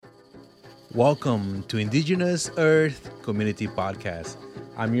Welcome to Indigenous Earth Community Podcast.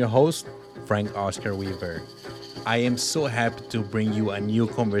 I'm your host, Frank Oscar Weaver. I am so happy to bring you a new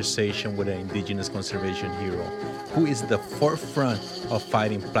conversation with an Indigenous conservation hero who is the forefront of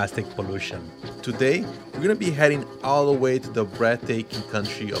fighting plastic pollution. Today, we're going to be heading all the way to the breathtaking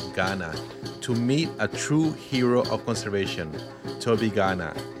country of Ghana to meet a true hero of conservation, Toby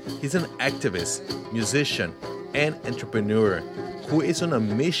Ghana. He's an activist, musician, and entrepreneur who is on a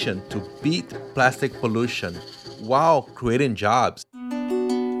mission to beat plastic pollution while creating jobs.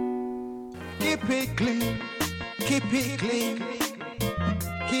 Keep it clean, keep it clean,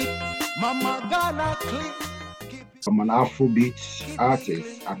 keep Mama Ghana clean. I'm an Afrobeat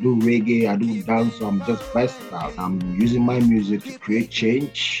artist. I do reggae, I do dance, so I'm just versatile. I'm using my music to create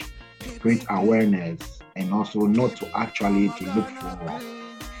change, to create awareness, and also not to actually to look for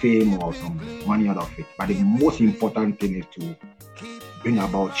fame or some money out of it. But the most important thing is to bring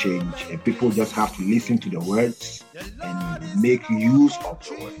about change, and people just have to listen to the words and make use of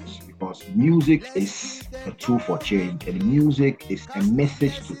the words, because music is a tool for change, and music is a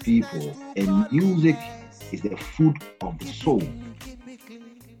message to people, and music is the food of the soul.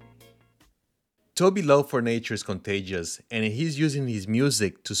 Toby's love for nature is contagious, and he's using his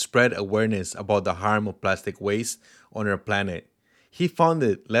music to spread awareness about the harm of plastic waste on our planet. He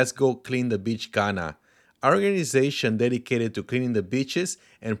founded Let's Go Clean the Beach Ghana, an organization dedicated to cleaning the beaches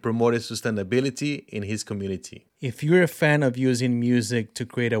and promoting sustainability in his community. If you're a fan of using music to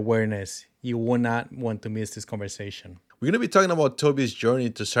create awareness, you will not want to miss this conversation. We're going to be talking about Toby's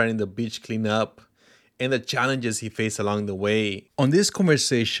journey to starting the beach cleanup and the challenges he faced along the way. On this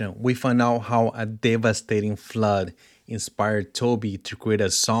conversation, we find out how a devastating flood inspired Toby to create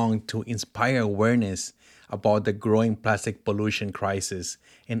a song to inspire awareness about the growing plastic pollution crisis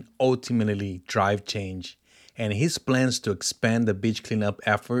and ultimately drive change, and his plans to expand the beach cleanup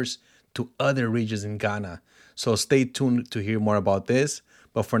efforts to other regions in Ghana. So stay tuned to hear more about this.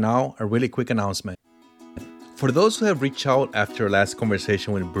 But for now, a really quick announcement. For those who have reached out after our last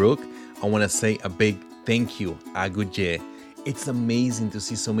conversation with Brooke, I want to say a big thank you, Aguje. It's amazing to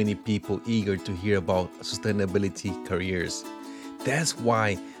see so many people eager to hear about sustainability careers. That's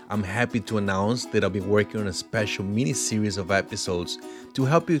why I'm happy to announce that I'll be working on a special mini-series of episodes to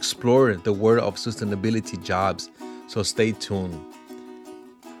help you explore the world of sustainability jobs, so stay tuned.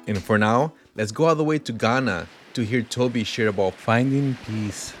 And for now, let's go all the way to Ghana to hear Toby share about finding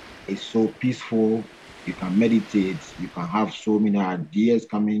peace. It's so peaceful. You can meditate. You can have so many ideas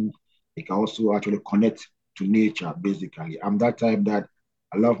coming. You can also actually connect to nature, basically. I'm that type that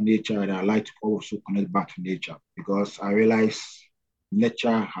I love nature, and I like to also connect back to nature, because I realize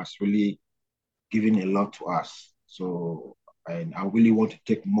nature has really given a lot to us. So, and I really want to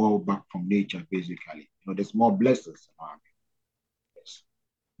take more back from nature, basically. There's more blessings around me. Yes.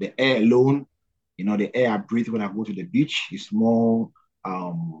 The air alone, the air I breathe when I go to the beach is more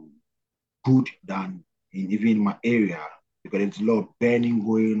um, good than even my area, because there's a lot of burning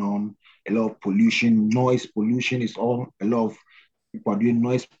going on, a lot of pollution, noise pollution is on, a lot of people are doing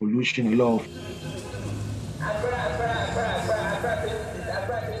noise pollution, a lot of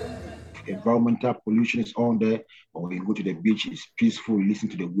environmental pollution is on there. But when you go to the beach, it's peaceful. You listen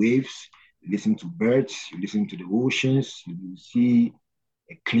to the waves, you listen to birds, you listen to the oceans, you see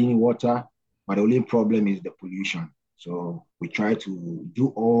a clean water. But the only problem is the pollution. So we try to do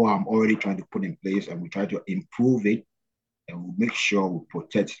all I'm already trying to put in place, and we try to improve it, and we make sure we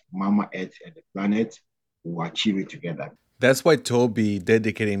protect Mama Earth and the planet. We'll achieve it together. That's why Toby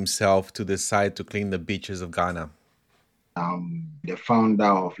dedicated himself to decide to clean the beaches of Ghana. I'm the founder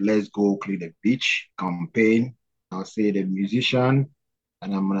of Let's Go Clean the Beach campaign. I'll say the musician,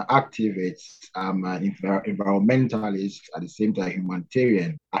 and I'm an activist. I'm an environmentalist, at the same time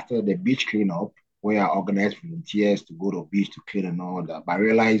humanitarian. After the beach cleanup, where I organize volunteers to go to the beach to clean and all that, but I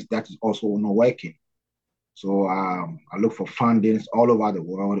realized that is also not working. So I look for fundings all over the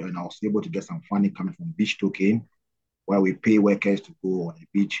world, and I was able to get some funding coming from Beach Token, where we pay workers to go on the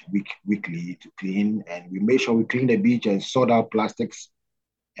beach weekly to clean. And we make sure we clean the beach and sort out plastics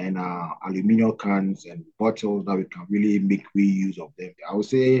and aluminum cans and bottles that we can really make reuse of them. I would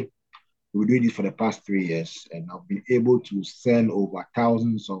say we're doing this for the past 3 years, and I've been able to send over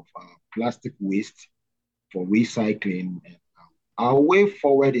thousands of plastic waste for recycling. And our way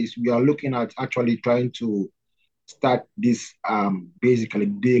forward is we are looking at actually trying to start this basically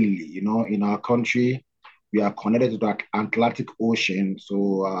daily. In our country, we are connected to the Atlantic Ocean.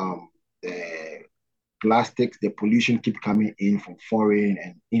 So the plastics, the pollution keep coming in from foreign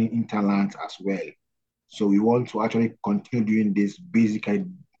and in interlands as well. So we want to actually continue doing this basically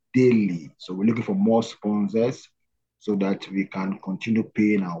daily. So we're looking for more sponsors so that we can continue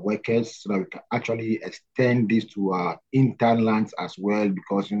paying our workers, so that we can actually extend this to our interlands as well,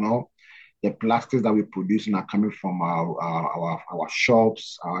 because the plastics that we produce are coming from our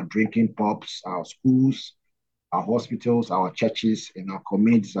shops, our drinking pubs, our schools, our hospitals, our churches, and our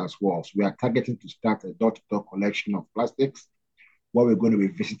communities as well. So we are targeting to start a door-to-door collection of plastics, where we're going to be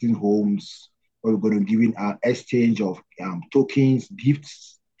visiting homes, where we're going to be giving an exchange of tokens,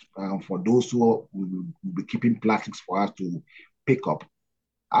 gifts, for those who will be keeping plastics for us to pick up.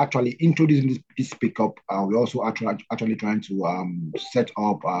 Actually, introducing this pickup, we're also actually trying to set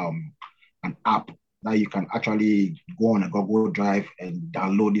up an app that you can actually go on a Google Drive and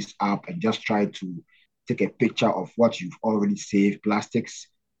download this app and just try to take a picture of what you've already saved, plastics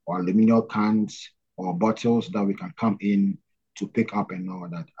or aluminum cans or bottles that we can come in to pick up and all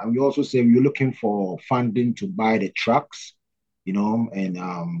that. And we also say we're looking for funding to buy the trucks, and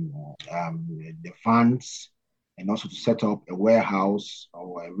the funds, and also to set up a warehouse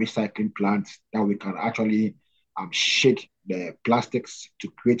or a recycling plant that we can actually shake the plastics to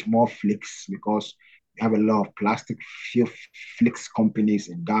create more flakes, because we have a lot of plastic flakes companies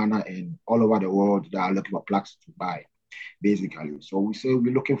in Ghana and all over the world that are looking for plastics to buy, basically. So we say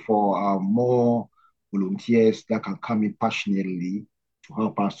we're looking for more volunteers that can come in passionately to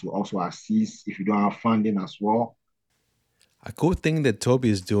help us to also assist if you don't have funding as well. A cool thing that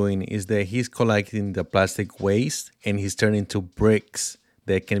Toby is doing is that he's collecting the plastic waste and he's turning to bricks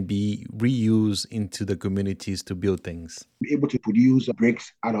that can be reused into the communities to build things. We're able to produce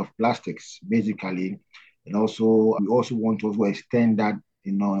bricks out of plastics, basically. And also, we also want to extend that,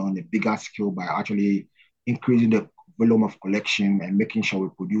 on a bigger scale by actually increasing the volume of collection and making sure we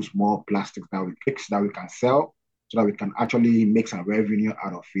produce more plastics that we can sell, so that we can actually make some revenue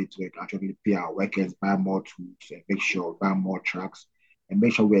out of it, so we can actually pay our workers, buy more tools, and make sure we buy more trucks, and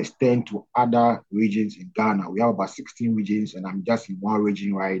make sure we extend to other regions in Ghana. We have about 16 regions, and I'm just in one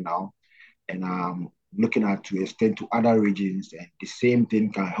region right now. And I'm looking at to extend to other regions, and the same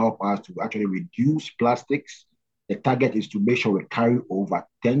thing can help us to actually reduce plastics. The target is to make sure we carry over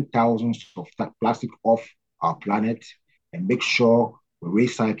 10,000 of plastic off our planet and make sure we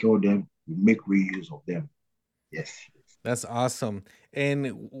recycle them, we make reuse of them. Yes. That's awesome.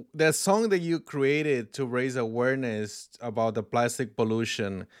 And that song that you created to raise awareness about the plastic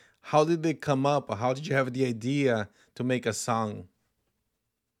pollution, how did they come up? How did you have the idea to make a song?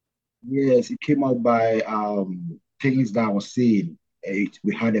 Yes, it came out by things that I was seeing.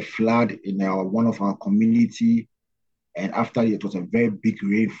 We had a flood in one of our community, and after it was a very big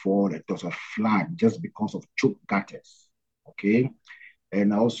rainfall. It was a flood just because of choked gutters. Okay,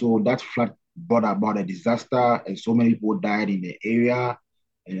 and also that flood brought about a disaster, and so many people died in the area,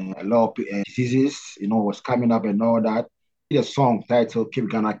 and a lot of diseases, was coming up and all that. The song titled "Keep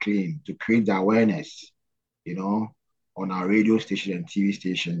Ghana Clean" to create the awareness, you know, on our radio station and TV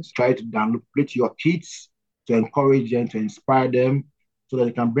stations. Try to download play to your kids to encourage them, to inspire them, so that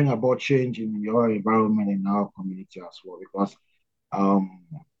they can bring about change in your environment and our community as well. Because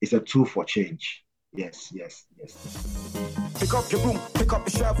it's a tool for change. Yes, yes, yes. Pick up your broom, pick up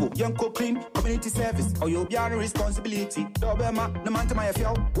the shovel. Young cook clean, community service. Or you'll be on responsibility. Dobema, no man to my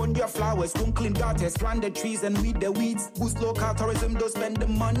feel. Wonder your flowers, don't clean gutters, plant the trees and weed the weeds. Boost local tourism, don't spend the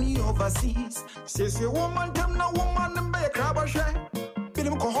money overseas. Says your woman, them no woman, and be a crab or share.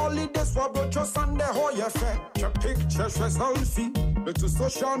 Bilim ko holidays for brocho Sunday hoya fair. Your pictures for selfie. To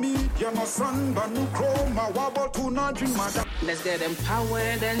social media, my son, but no chroma, wobble to not drink my. Let's get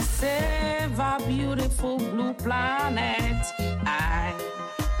empowered and save our beautiful blue planet.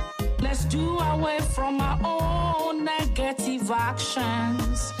 Let's do away from our own negative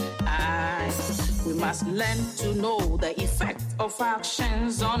actions. We must learn to know the effect of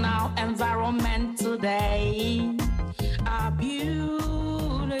actions on our environment today. Our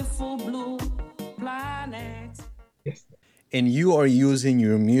beautiful blue planet. Yes. And you are using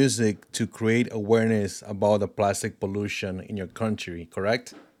your music to create awareness about the plastic pollution in your country,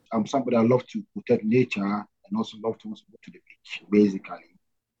 correct? I'm somebody that love to protect nature and also love to also go to the beach, basically.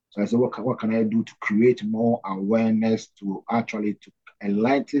 So I said, what can I do to create more awareness to actually to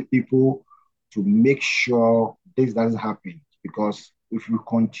enlighten people to make sure this doesn't happen? Because if we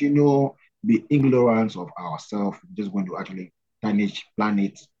continue the ignorance of ourselves, we're just going to actually tarnish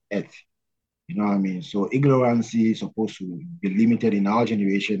planet Earth. You know what I mean? So ignorance is supposed to be limited in our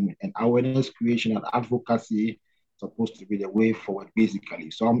generation, and awareness creation and advocacy is supposed to be the way forward,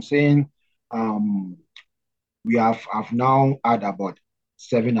 basically. So I'm saying I've now had about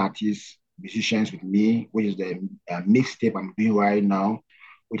 7 artists, musicians with me, which is the mixtape I'm doing right now,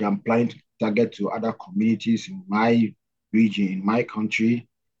 which I'm planning to target to other communities in my region, in my country,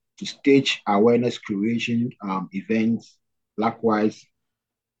 to stage awareness creation events, likewise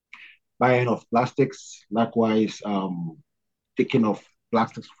buying of plastics, likewise taking of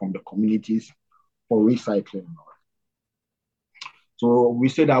plastics from the communities for recycling. So we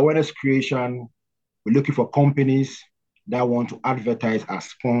said awareness creation, we're looking for companies that want to advertise as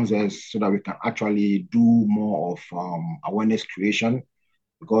sponsors so that we can actually do more of awareness creation,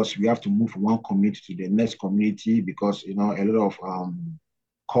 because we have to move from one community to the next community, because a lot of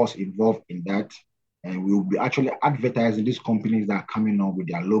costs involved in that. And we will be actually advertising these companies that are coming up with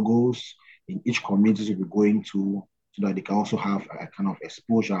their logos in each community we're going to, so that they can also have a kind of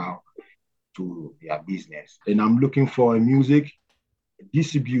exposure to their business. Then I'm looking for a music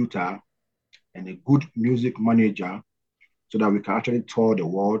distributor and a good music manager, so that we can actually tour the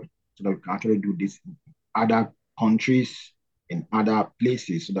world, so that we can actually do this in other countries, in other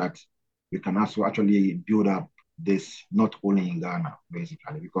places, so that we can also actually build up this not only in Ghana,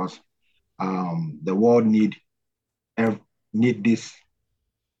 basically, because the world need this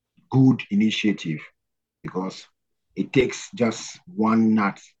good initiative, because it takes just one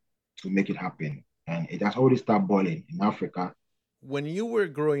nut to make it happen. And it has already started boiling in Africa. When you were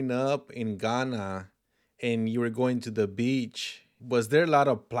growing up in Ghana and you were going to the beach, was there a lot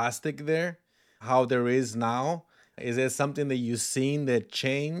of plastic there? How there is now? Is there something that you've seen that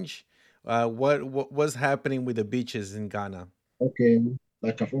changed? What was happening with the beaches in Ghana? Okay,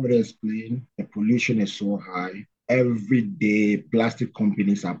 like I've already explained, the pollution is so high. Every day, plastic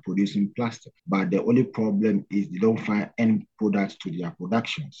companies are producing plastic, but the only problem is they don't find any products to their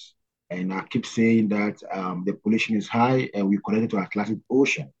productions. And I keep saying that the pollution is high, and we connect it to Atlantic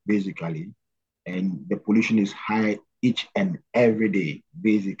Ocean, basically. And the pollution is high each and every day,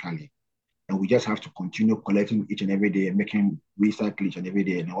 basically. And we just have to continue collecting each and every day and making recycle each and every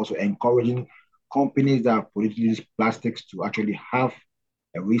day, and also encouraging companies that produce these plastics to actually have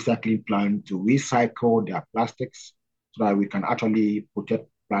a recycling plan to recycle their plastics, so that we can actually protect the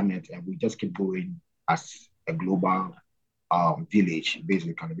planet, and we just keep going as a global village,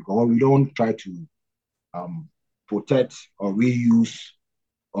 basically. Because we don't try to um, protect or reuse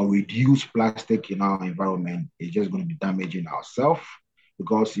or reduce plastic in our environment, it's just going to be damaging ourselves,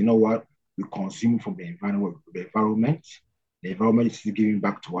 because you know what? We consume from the environment is giving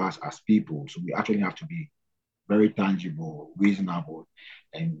back to us as people. So we actually have to be very tangible, reasonable,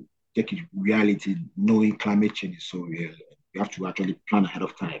 and take it reality, knowing climate change is so real. We have to actually plan ahead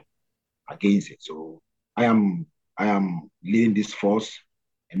of time against it. So I am I am leading this force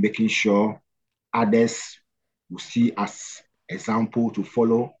and making sure others will see as example to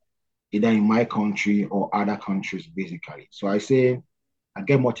follow, either in my country or other countries, basically. So I say I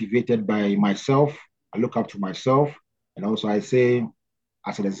get motivated by myself. I look up to myself, and also I say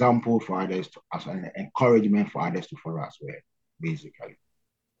as an example for others, as an encouragement for others to follow as well, basically.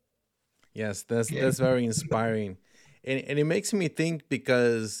 Yes, that's Yeah. that's very inspiring. And it makes me think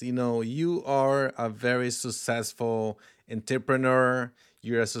because, you are a very successful entrepreneur,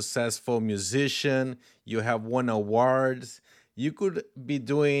 you're a successful musician, you have won awards. You could be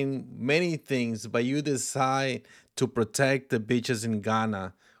doing many things, but you decide to protect the beaches in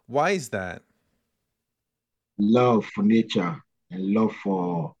Ghana. Why is that? Love for nature and love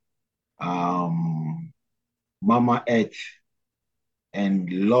for um, Mama Earth,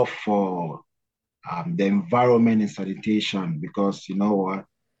 and love for the environment and sanitation, because you know what?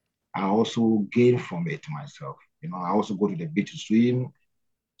 I also gain from it myself. I also go to the beach to swim,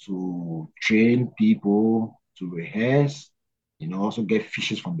 to train people, to rehearse, also get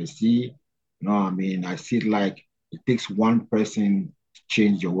fishes from the sea. What I mean? I see it like it takes one person to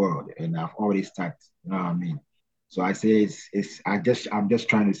change the world, and I've already started. What I mean? So I say I'm just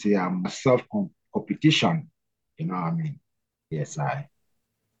trying to say I'm a self competition. What I mean? Yes, I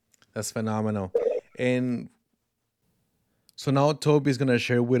That's phenomenal. And so now Toby is going to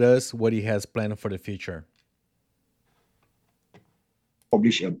share with us what he has planned for the future.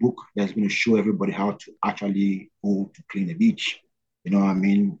 publish a book that's going to show everybody how to actually go to clean the beach. What I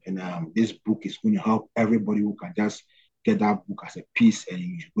mean? And this book is going to help everybody who can just get that book as a piece, and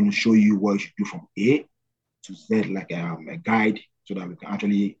it's going to show you what you should do from A to Z, like a guide, so that we can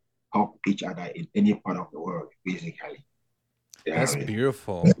actually help each other in any part of the world, basically. That's Yeah.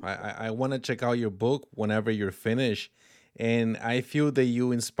 beautiful. I want to check out your book whenever you're finished. And I feel that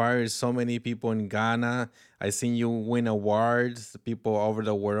you inspire so many people in Ghana. I seen you win awards. People over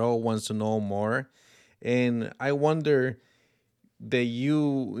the world wants to know more. And I wonder that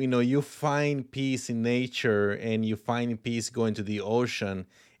you find peace in nature and you find peace going to the ocean,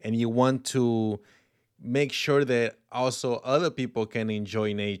 and you want to make sure that also other people can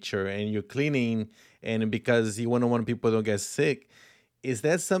enjoy nature, and you're cleaning, and because you want people don't get sick, Is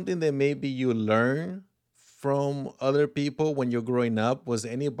that something that maybe you learn from other people when you're growing up? Was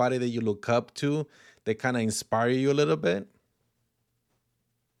anybody that you look up to that kind of inspire you a little bit?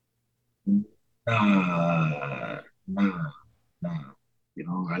 Nah, nah, nah.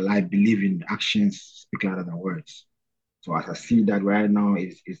 I like believing actions speak louder than words. So as I see that right now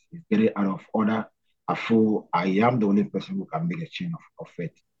is getting out of order, I feel I am the only person who can make a change of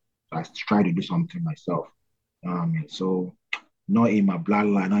it. So I try to do something myself. You know what I mean? So not in my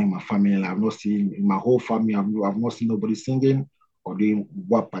bloodline, not in my family. I've not seen in my whole family. I've not seen nobody singing or doing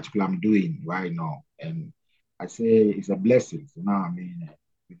what particular I'm doing right now. And I say it's a blessing. You know what I mean?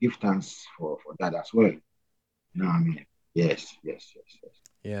 We give thanks for that as well. You know what I mean? Yes, yes, yes, yes.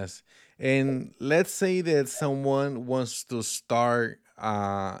 Yes. And let's say that someone wants to start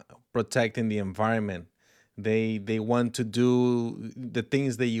protecting the environment. They want to do the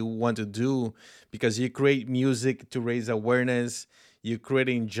things that you want to do because you create music to raise awareness, you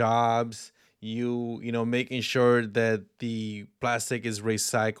creating jobs, you making sure that the plastic is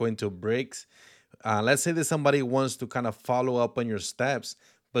recycled into bricks. Let's say that somebody wants to kind of follow up on your steps,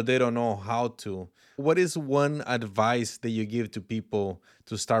 but they don't know how to. What is one advice that you give to people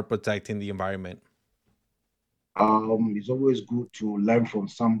to start protecting the environment? It's always good to learn from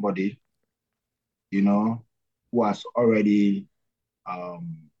somebody, you know, who has already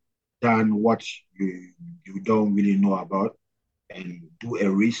um done what you don't really know about, and do a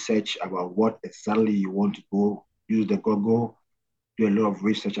research about what exactly you want to go. Use the Google, do a lot of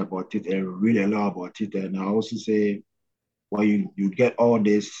research about it, and read a lot about it. And I also say, when you get all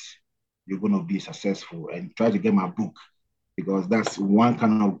this, you're gonna be successful. And try to get my book, because that's one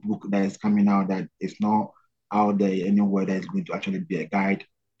kind of book that is coming out that is not out there anywhere, that is going to actually be a guide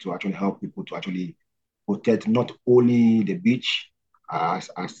to actually help people to actually protect not only the beach as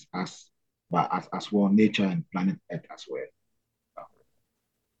but as well nature and planet Earth as well.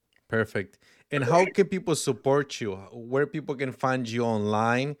 Perfect. And how can people support you? Where people can find you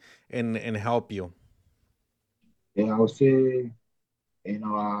online and help you? Yeah, I would say in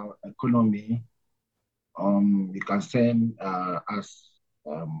our economy, you can send us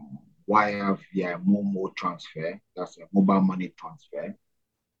wire via Momo transfer. That's a mobile money transfer.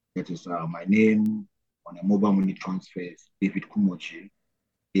 That is my name on a mobile money transfer is David Kumoji.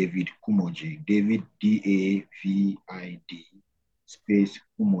 David Kumoji. David David space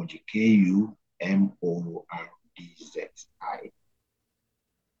Kumoji Kumorzi.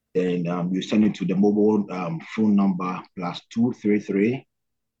 Then you send it to the mobile phone number +233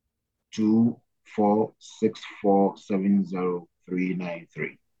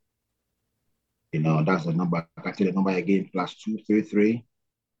 246470393. That's the number. I can tell the number again, +233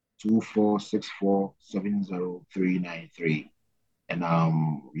 246470393. And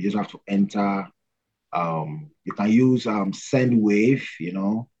you just have to enter. You can use SendWave.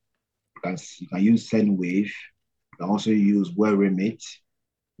 You can use SendWave. You can also use WellRemit,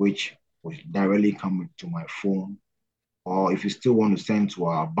 which will directly come to my phone. Or if you still want to send to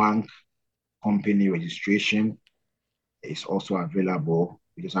our bank, company registration is also available.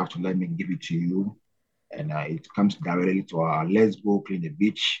 You just have to let me give it to you. And it comes directly to our Let's Go Clean the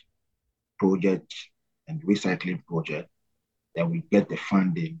Beach project and recycling project. Then we get the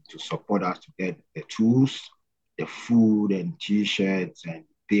funding to support us to get the tools, the food and t-shirts and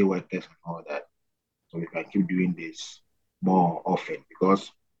pay workers and all that. So we can keep doing this more often,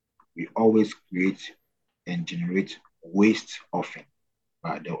 because we always create and generate waste often.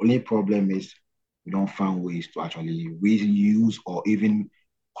 But the only problem is we don't find ways to actually reuse or even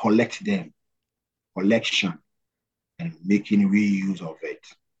collect them, collection and making reuse of it.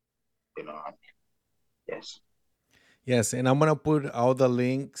 What I mean? Yes. Yes, and I'm gonna put all the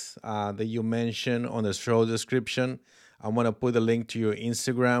links that you mentioned on the show description. I'm gonna put the link to your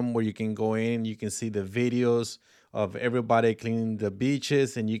Instagram where you can go in, you can see the videos of everybody cleaning the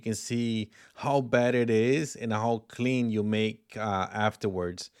beaches, and you can see how bad it is and how clean you make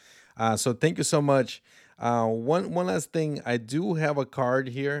afterwards. So thank you so much. One last thing, I do have a card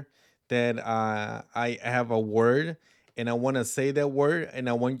here that I have a word, and I want to say that word, and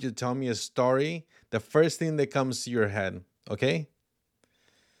I want you to tell me a story. The first thing that comes to your head. Okay.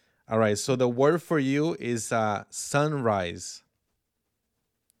 All right. So the word for you is sunrise.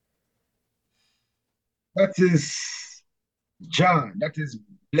 That is John. That is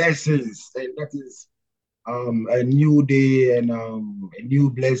blessings. And that is a new day and a new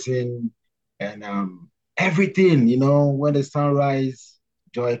blessing and everything. When the sunrise,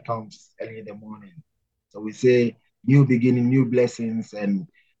 joy comes early in the morning. So we say new beginning, new blessings, and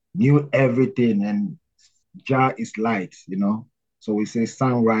new everything. And Jah is light. So we say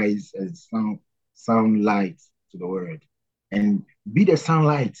sunrise and sound light to the word. and be the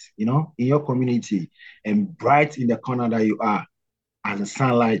sunlight, in your community, and bright in the corner that you are as a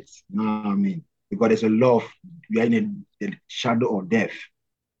sunlight. You know what I mean? Because there's a love, we are in the shadow of death.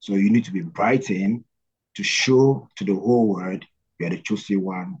 So you need to be brightened to show to the whole world you are the chosen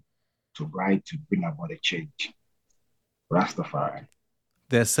one to bring about a change. Rastafari.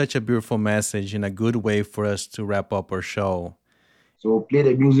 That's such a beautiful message and a good way for us to wrap up our show. So play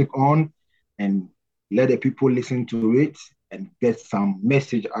the music on and let the people listen to it and get some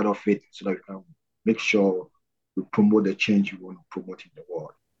message out of it so that we can make sure we promote the change we want to promote in the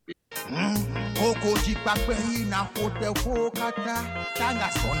world.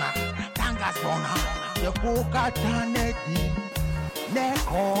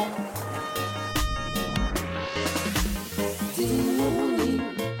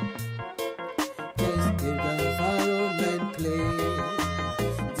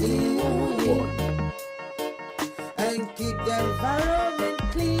 And keep the environment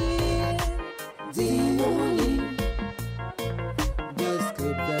clean. Just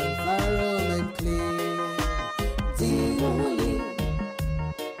keep the environment clean.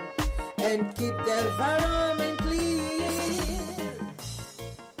 And keep the environment